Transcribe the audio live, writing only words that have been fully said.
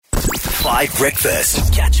5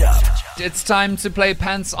 Breakfast. Catch up. It's time to play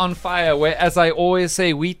Pants on Fire, where, as I always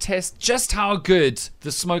say, we test just how good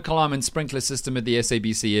the smoke alarm and sprinkler system at the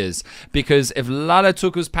SABC is. Because if Lala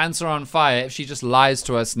Tuku's pants are on fire, if she just lies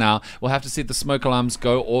to us now, we'll have to see if the smoke alarms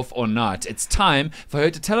go off or not. It's time for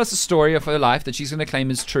her to tell us a story of her life that she's going to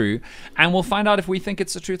claim is true, and we'll find out if we think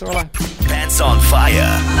it's the truth or a lie. Pants on Fire.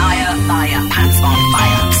 Liar, liar, pants on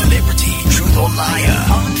fire. Celebrity Truth or Liar.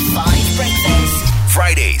 On 5 Breakfast.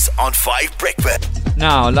 Fridays on 5 Breakfast.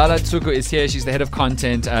 Now, Lala Tuku is here. She's the head of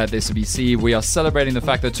content at the SABC. We are celebrating the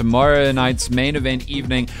fact that tomorrow night's main event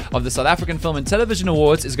evening of the South African Film and Television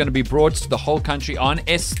Awards is going to be brought to the whole country on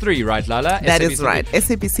S3, right, Lala? That SABC is right.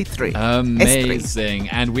 SABC 3. Amazing.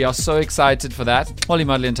 S3. And we are so excited for that. Holly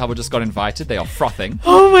Mudley and Tabo just got invited. They are frothing.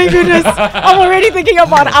 Oh my goodness. I'm already thinking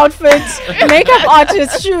about outfits, makeup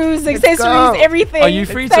artists, shoes, accessories, everything. Are you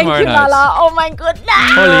free Thank tomorrow you, night? Lala. Oh my goodness.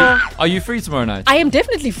 Holly, are you free tomorrow night? I am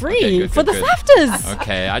definitely free Okay, good, for good, the good. SAFTAs.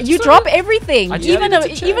 Okay. You drop everything, I just even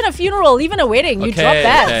wanted to check. a funeral, even a wedding. You drop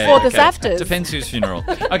that for the SAFTAs. Depends whose funeral.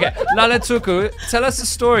 Okay, Lala Tuku, tell us a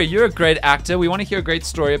story. You're a great actor. We want to hear a great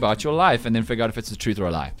story about your life and then figure out if it's the truth or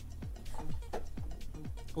a lie.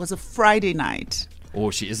 It was a Friday night.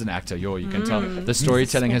 Oh, she is an actor. You can tell. The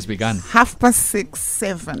storytelling has begun. 6:30,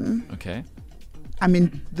 7. Okay. I'm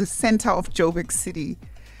in the center of Joburg City.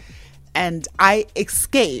 And I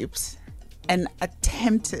escaped an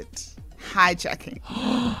attempted hijacking.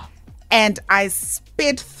 And I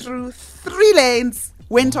sped through 3 lanes,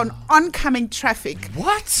 went on oncoming traffic.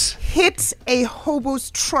 What? Hit a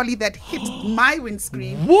hobo's trolley that hit my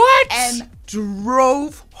windscreen. What? And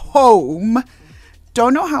drove home.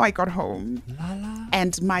 Don't know how I got home. Lala.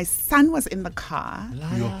 And my son was in the car.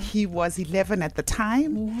 Lala. He was 11 at the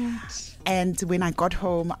time. What? And when I got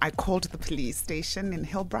home, I called the police station in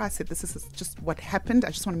Hillbrow. I said, this is just what happened.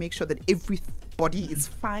 I just want to make sure that everybody is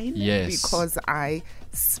fine. Yes. Because I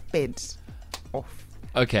sped off.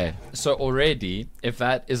 Okay, so already, if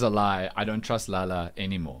that is a lie, I don't trust Lala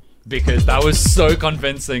anymore. Because that was so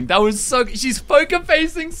convincing. She's poker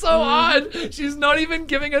facing so hard. She's not even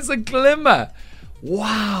giving us a glimmer.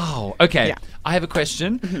 Wow. Okay, Yeah. I have a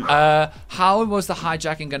question. How was the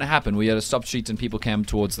hijacking going to happen? Were you at a stop street and people came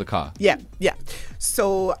towards the car? Yeah.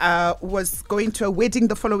 So was going to a wedding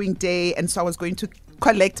the following day. And so I was going to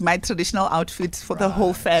collect my traditional outfit for the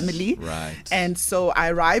whole family. Right. And so I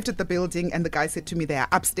arrived at the building and the guy said to me, they are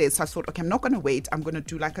upstairs. So I thought, okay, I'm not going to wait. I'm going to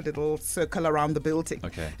do like a little circle around the building.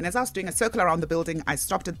 Okay. And as I was doing a circle around the building, I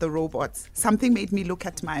stopped at the robots. Something made me look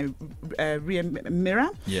at my rear mirror.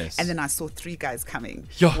 Yes. And then I saw 3 guys coming.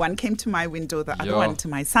 Yeah. One came to my window, the other Yeah. one to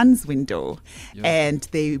my son's window. Yeah. And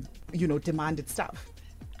they, demanded stuff.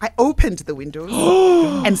 I opened the windows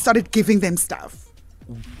and started giving them stuff.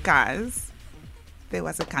 Guys, there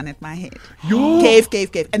was a gun at my head.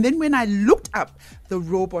 Gave. And then when I looked up, the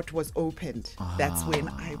robot was opened. That's when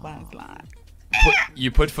I was like...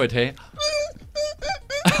 You put foot, hey?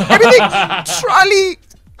 Everything, trolley,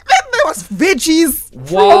 there was veggies.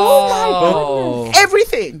 Wow.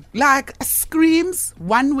 Everything. Like screams,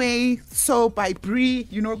 one way, so by Bree,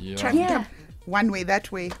 Yeah. traffic Yeah. up, one way,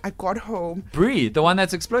 that way. I got home. Bree, the one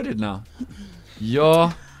that's exploded now.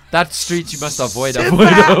 That street you must avoid.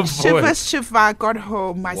 Shiva, got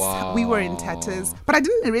home. We were in tatters. But I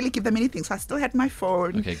didn't really give them anything, so I still had my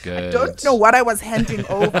phone. Okay, good. I don't know what I was handing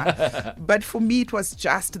over. But for me, it was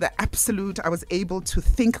just the absolute. I was able to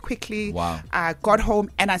think quickly. Wow. I got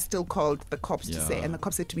home and I still called the cops to Yeah. say, and the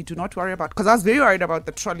cops said to me, do not worry about, because I was very worried about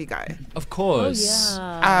the trolley guy. Of course.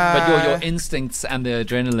 Uh, But your instincts and the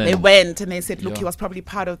adrenaline. They went and they said, look, Yeah. he was probably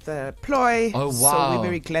part of the ploy. Oh, So wow. we're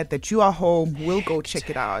very glad that you are home. We'll go check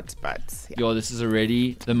it out. But yeah. This is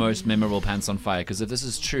already the most memorable Pants on Fire, because if this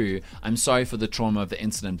is true, I'm sorry for the trauma of the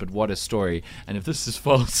incident, but what a story. And if this is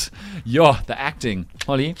false, the acting.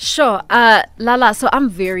 Holly? Sure. Lala, so I'm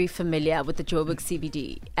very familiar with the Joburg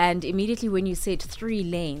CBD. And immediately when you said 3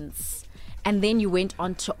 lanes, and then you went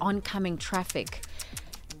on to oncoming traffic,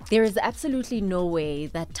 there is absolutely no way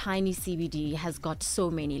that tiny CBD has got so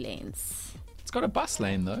many lanes. It's got a bus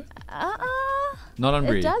lane, though. Not on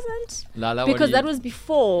Bree. It doesn't. Lala, Because that was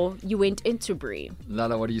before you went into Bree.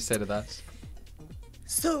 Lala, what do you say to that?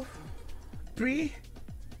 So, Bree,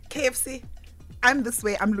 KFC, I'm this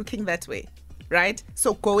way, I'm looking that way, right?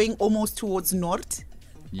 So going almost towards north.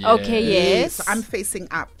 Okay, yes. So I'm facing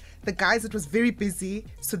up. The guys, it was very busy,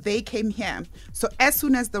 so they came here. So as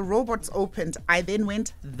soon as the robots opened, I then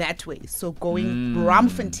went that way. So going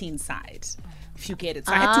Braamfontein side, if you get it.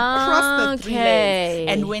 So I had to cross the 3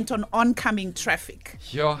 lanes and went on oncoming traffic.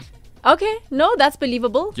 Yeah. Okay, no, that's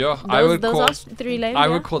believable. Yo, those are 3 lanes. I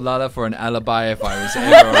would call Lala for an alibi if I was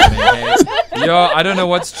ever on the head. Yo, I don't know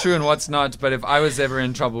what's true and what's not, but if I was ever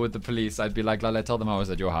in trouble with the police, I'd be like, Lala, tell them I was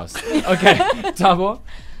at your house. Okay, Tabo,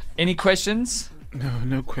 any questions?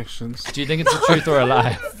 No questions. Do you think it's a truth or a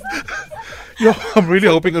lie? Yo, I'm really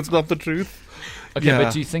hoping it's not the truth. Okay, Yeah.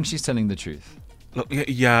 but do you think she's telling the truth? Look,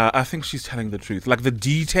 yeah, I think she's telling the truth. Like the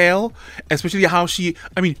detail, especially how she.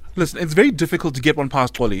 I mean, listen, it's very difficult to get one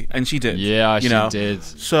past Wally, and she did. Yeah, you she know? did.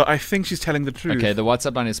 So I think she's telling the truth. Okay, the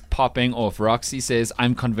WhatsApp line is popping off. Roxy says,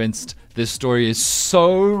 I'm convinced this story is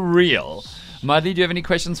so real. Madly, do you have any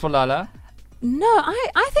questions for Lala? No,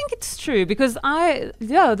 I think it's true because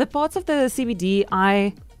the parts of the CBD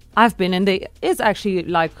I've been in, there is actually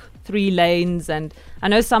like 3 lanes, and I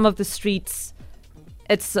know some of the streets,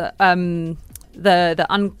 it's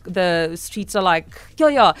the streets are like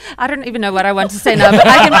yeah. I don't even know what I want to say now, but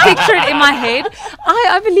I can picture it in my head.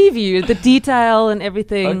 I believe you, the detail and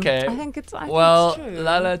everything. Okay. I think it's true.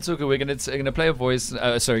 Lala Tuku, we're gonna play a voice.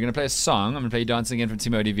 We're gonna play a song. I'm gonna play Dancing Again from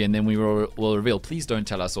Team ODV, and then we will reveal. Please don't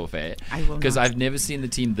tell us off air, I will because not. I've never seen the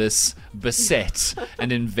team this beset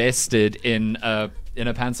and invested in a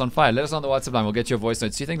Pants on Fire. Let us know on the WhatsApp line. We'll get your voice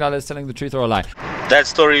notes. Do you think Lala is telling the truth or a lie? That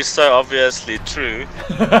story is so obviously true.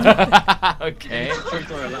 Okay.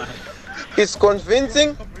 Truth or a lie? It's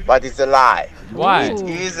convincing, but it's a lie. Why? It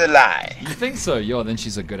is a lie. You think so? Yo, then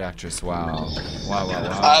she's a good actress. Wow.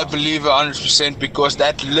 I believe 100% because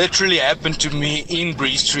that literally happened to me in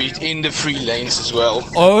Bree Street in the 3 lanes as well.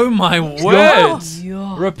 Oh my word!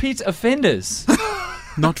 Repeat offenders.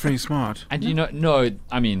 Not very smart. And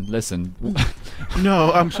listen.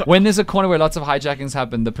 No, I'm sorry. When there's a corner where lots of hijackings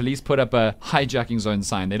happen, the police put up a hijacking zone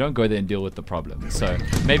sign. They don't go there and deal with the problem. So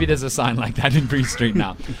maybe there's a sign like that in Bree Street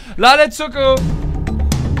now. Lala Tuku!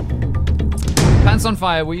 Pants on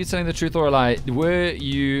Fire, were you telling the truth or a lie? Were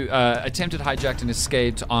you attempted hijacked and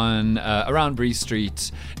escaped on around Bree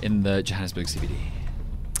Street in the Johannesburg CBD?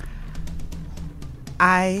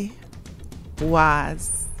 I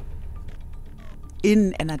was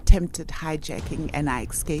in an attempted hijacking and I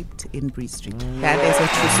escaped in Bree Street. That is a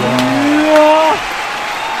true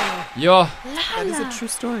story. Yo, That is a true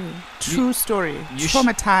story. True story. you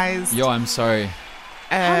Traumatized. yo, I'm sorry.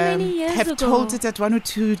 many years have ago? told it at 1 or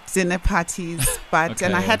 2 dinner parties, but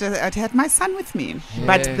and I Okay. had my son with me.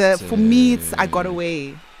 But for me, I got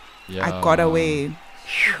away. Yeah. I got away.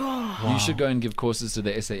 You should go and give courses to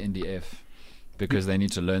the SANDF because they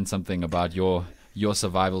need to learn something about your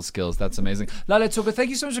survival skills. That's amazing. Lala Tuku, thank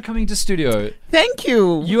you so much for coming to studio. Thank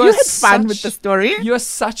you. You You are had fun with such- the story. You are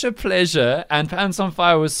such a pleasure, and Pants on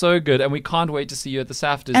Fire was so good, and we can't wait to see you at the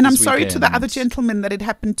SAFTAs And I'm this sorry to the weekend. other gentlemen that it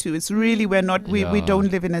happened to. It's really, we Yeah.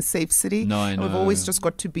 don't live in a safe city. No, I We've know. always just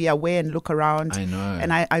got to be aware and look around. I know.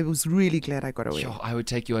 And I was really glad I got away. Yo, I would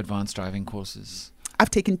take your advanced driving courses. I've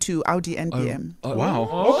taken 2, Audi and BM. Oh, Wow.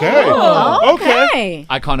 oh. Okay. Okay.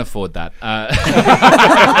 I can't afford that.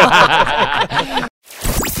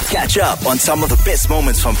 Catch up on some of the best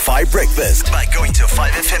moments from 5 Breakfast by going to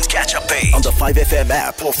 5FM's catch-up page on the 5FM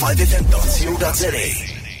app or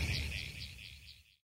 5FM.co.za.